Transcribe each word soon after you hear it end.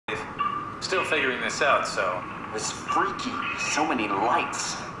still figuring this out, so... It was freaky. So many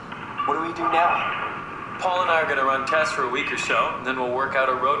lights. What do we do now? Paul and I are going to run tests for a week or so, and then we'll work out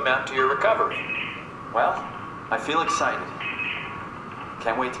a roadmap to your recovery. Well, I feel excited.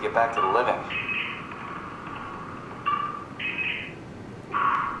 Can't wait to get back to the living.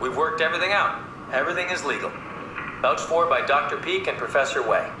 We've worked everything out. Everything is legal. Vouched for by Dr. Peak and Professor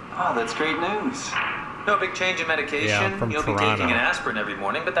Way. Oh, that's great news. No big change in medication. Yeah, from You'll Toronto. be taking an aspirin every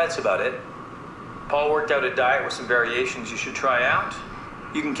morning, but that's about it. Paul worked out a diet with some variations you should try out.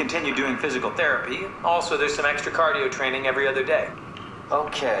 You can continue doing physical therapy. Also, there's some extra cardio training every other day.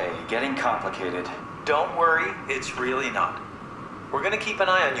 Okay, getting complicated. Don't worry, it's really not. We're going to keep an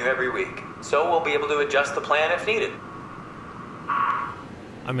eye on you every week, so we'll be able to adjust the plan if needed.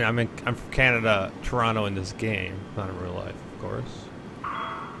 I mean, I'm from Canada, Toronto in this game, not in real life, of course.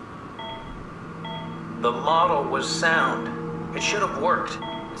 The model was sound. It should have worked.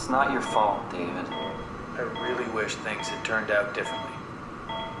 It's not your fault, David. I really wish things had turned out differently.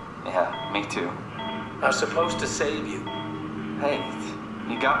 Yeah, me too. I was supposed to save you. Hey,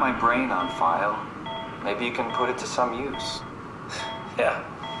 you got my brain on file. Maybe you can put it to some use. Yeah,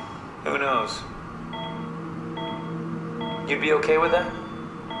 who knows? You'd be okay with that?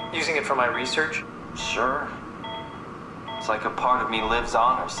 Using it for my research? Sure. It's like a part of me lives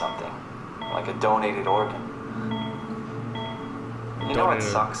on or something. Like a donated organ. You know what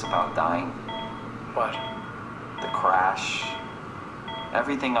sucks about dying? What? The crash.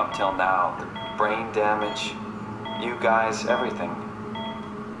 Everything up till now. The brain damage. You guys, everything.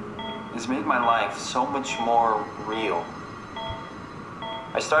 Has made my life so much more real.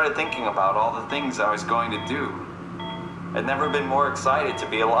 I started thinking about all the things I was going to do. I'd never been more excited to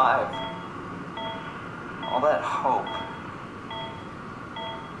be alive. All that hope.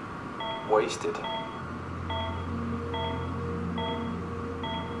 Wasted.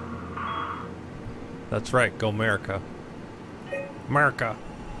 That's right, go America. America.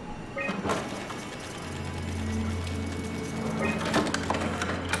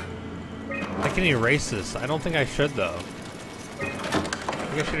 I can erase this. I don't think I should, though. I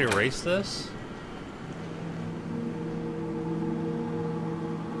think I should erase this.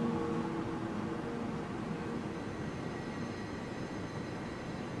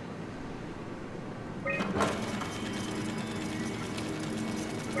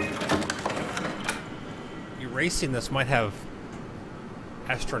 Erasing this might have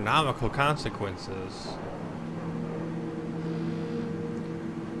astronomical consequences.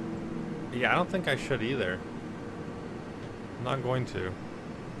 Yeah, I don't think I should either. I'm not going to.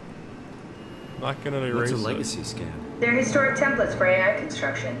 I'm not gonna erase it. What's a legacy scan? They're historic templates for AI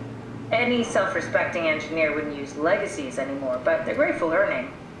construction. Any self-respecting engineer wouldn't use legacies anymore, but they're great for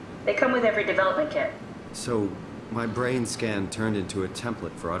learning. They come with every development kit. So, my brain scan turned into a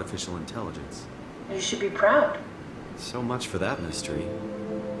template for artificial intelligence. You should be proud. So much for that mystery.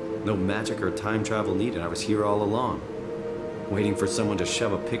 No magic or time travel needed. I was here all along. Waiting for someone to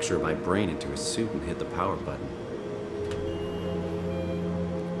shove a picture of my brain into a suit and hit the power button.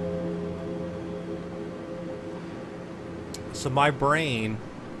 So my brain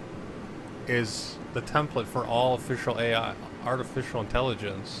is the template for all official AI, artificial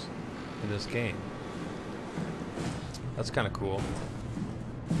intelligence in this game. That's kind of cool.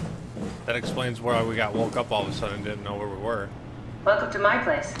 That explains why we got woke up all of a sudden and didn't know where we were. Welcome to my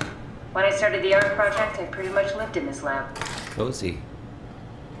place. When I started the art project, I pretty much lived in this lab. Cozy.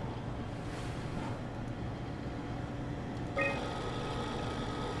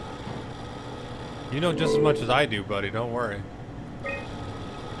 You know just as much as I do, buddy. Don't worry.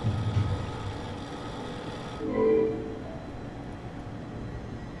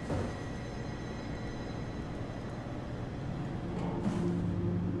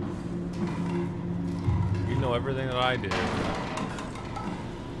 You know everything that I do.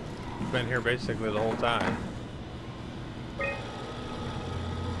 You've been here basically the whole time.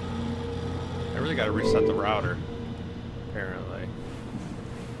 I really gotta reset the router, apparently.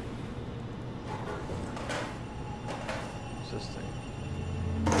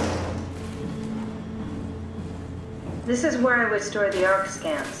 This is where I would store the ARC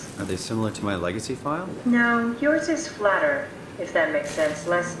scans. Are they similar to my legacy file? No, yours is flatter, if that makes sense,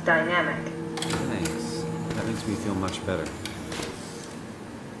 less dynamic. Thanks. That makes me feel much better.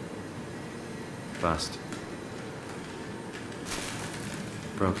 Bust.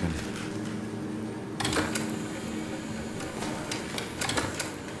 Broken.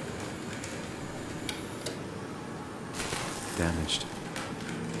 Damaged.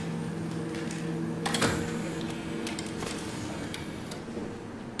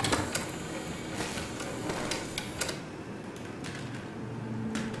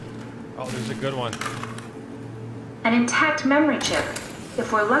 Oh, there's a good one. An intact memory chip.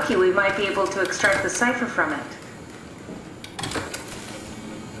 If we're lucky, we might be able to extract the cipher from it.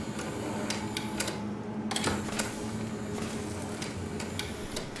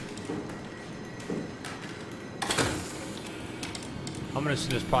 I'm gonna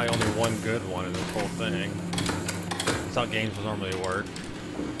assume there's probably only one good one in this whole thing. That's how games will normally work.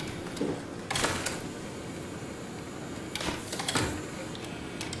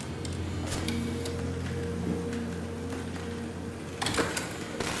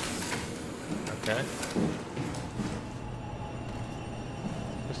 Okay.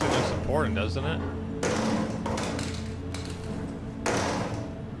 This thing looks important, doesn't it?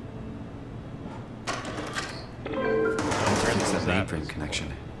 It's that mainframe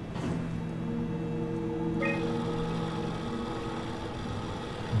connection.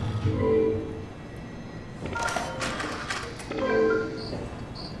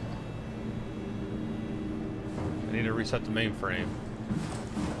 I need to reset the mainframe.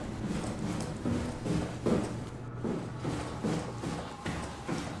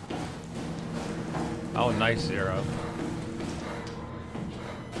 Oh, nice, Zero.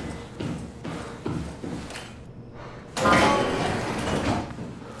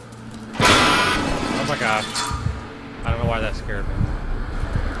 Oh my god. I don't know why that scared me.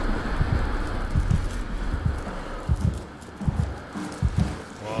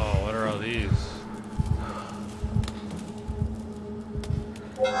 Whoa, what are all these?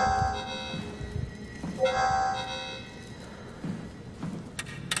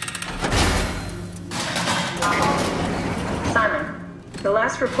 Simon, the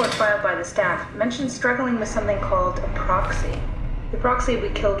last report filed by the staff mentioned struggling with something called a proxy. The proxy we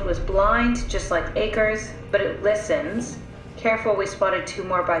killed was blind, just like Akers, but it listens. Careful, we spotted 2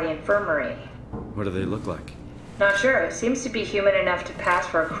 more by the infirmary. What do they look like? Not sure. It seems to be human enough to pass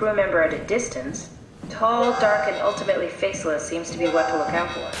for a crew member at a distance. Tall, dark, and ultimately faceless seems to be what to look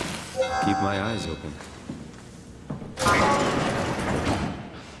out for. Keep my eyes open.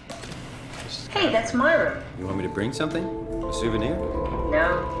 Hey, that's my room. You want me to bring something? A souvenir?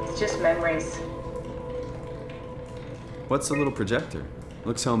 No, it's just memories. What's the little projector?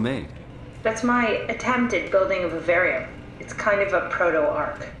 Looks homemade. That's my attempt at building a vivarium. It's kind of a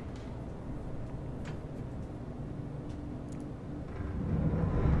proto-ark.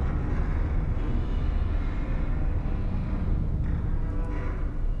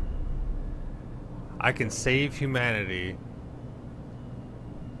 I can save humanity.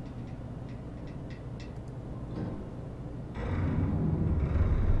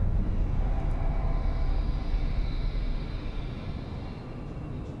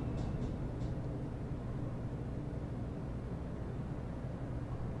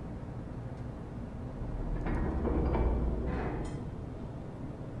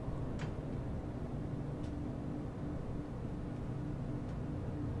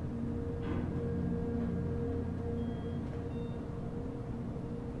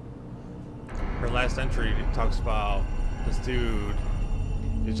 Her last entry talks about this dude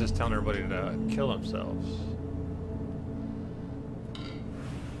is just telling everybody to kill themselves.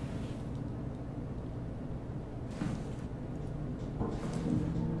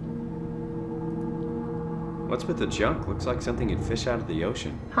 What's with the junk? Looks like something you'd fish out of the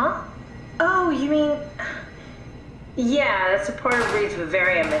ocean. Huh? Oh, you mean... Yeah, that's a part of Reed's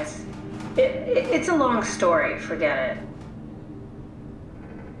vivarium. It's a long story. Forget it.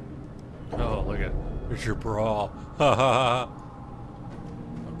 Oh, look at there's your bra. Ha ha ha.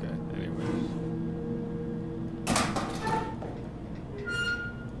 Okay, anyways.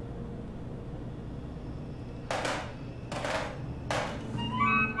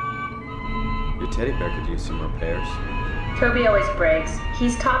 Your teddy bear could use some repairs. Toby always breaks.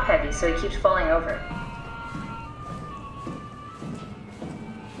 He's top heavy, so he keeps falling over.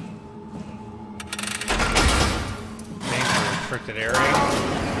 Danger restricted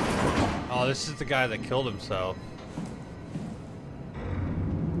area. Oh, this is the guy that killed himself.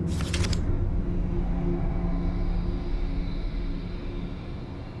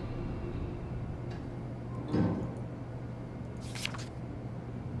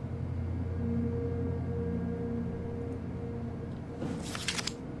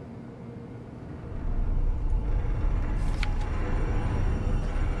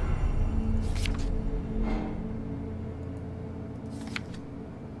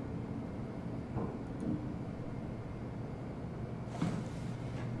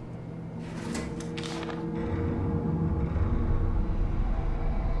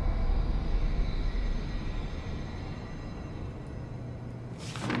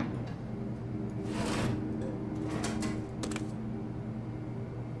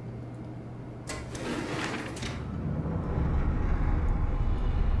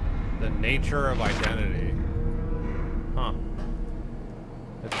 Nature of identity. Huh.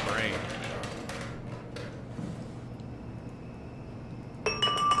 It's brain.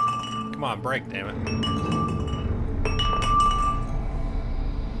 Come on, break, damn it.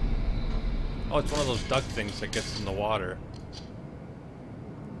 Oh, it's one of those duck things that gets in the water.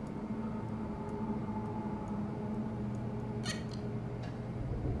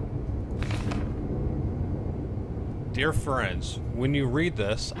 Dear friends, when you read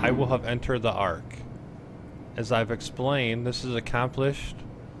this, I will have entered the Ark. As I've explained, this is accomplished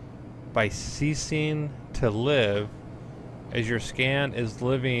by ceasing to live as your scan is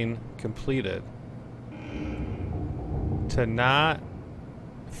living completed. To not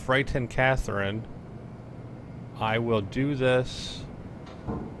frighten Catherine, I will do this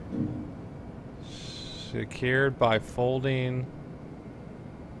secured by folding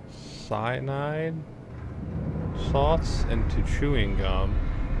cyanide salts into chewing gum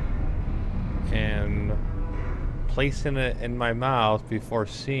and placing it in my mouth before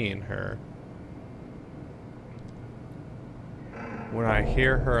seeing her. When I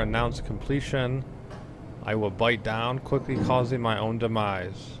hear her announce completion, I will bite down, quickly causing my own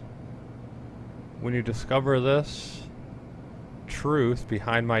demise. When you discover this truth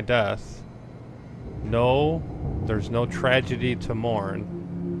behind my death, know there's no tragedy to mourn,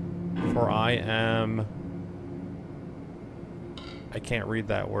 for I can't read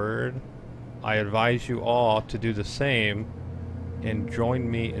that word. I advise you all to do the same and join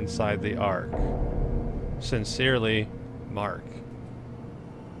me inside the Ark. Sincerely, Mark.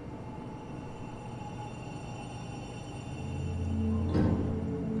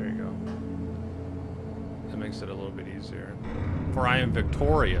 There you go. That makes it a little bit easier. For I am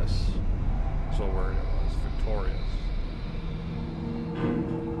victorious. That's what word it was. Victorious.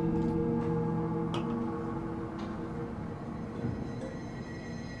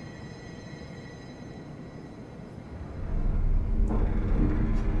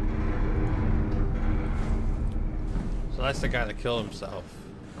 So that's the guy that killed himself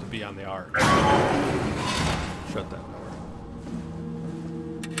to be on the Ark. Shut that door.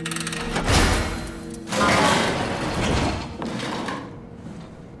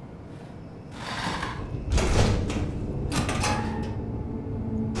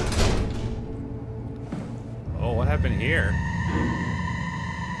 Oh, what happened here?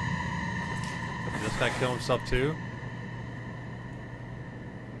 Did this guy kill himself too?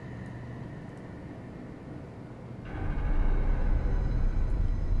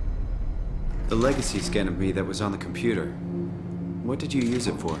 The legacy scan of me that was on the computer. What did you use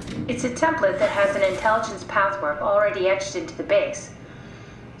it for? It's a template that has an intelligence pathwork already etched into the base.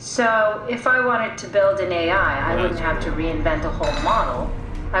 So, if I wanted to build an AI, I wouldn't have to reinvent a whole model.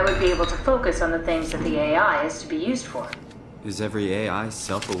 I would be able to focus on the things that the AI is to be used for. Is every AI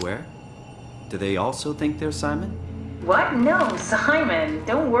self-aware? Do they also think they're Simon? What? No, Simon,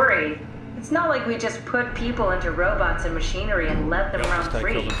 don't worry. It's not like we just put people into robots and machinery and let them run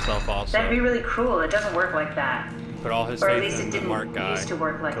free. Killed himself also. That'd be really cruel. It doesn't work like that. Put all his Or at faith least in it the didn't Mark guy. used to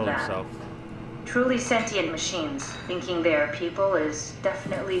work like Killed that. himself. Truly sentient machines, thinking they are people is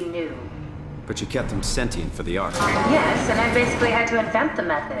definitely new. But you kept them sentient for the Ark. Yes, and I basically had to invent the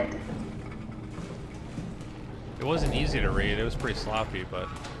method. It wasn't easy to read. It was pretty sloppy, but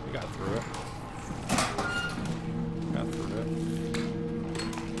we got through it. Got through it.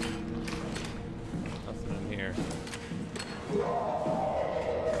 Nothing in here.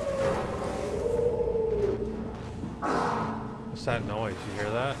 What's that noise? You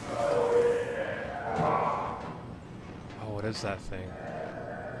hear that? Oh, what is that thing?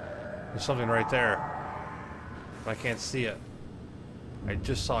 There's something right there. But I can't see it. I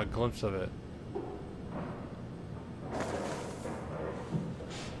just saw a glimpse of it.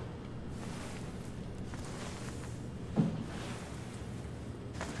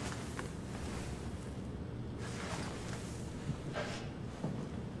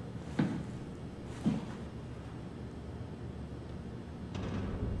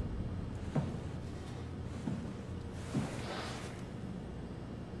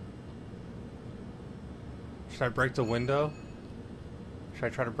 Should I break the window? Should I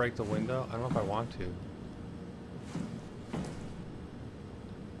try to break the window? I don't know if I want to.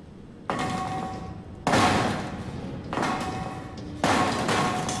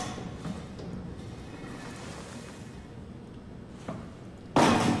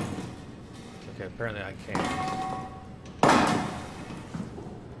 Okay, apparently I can't.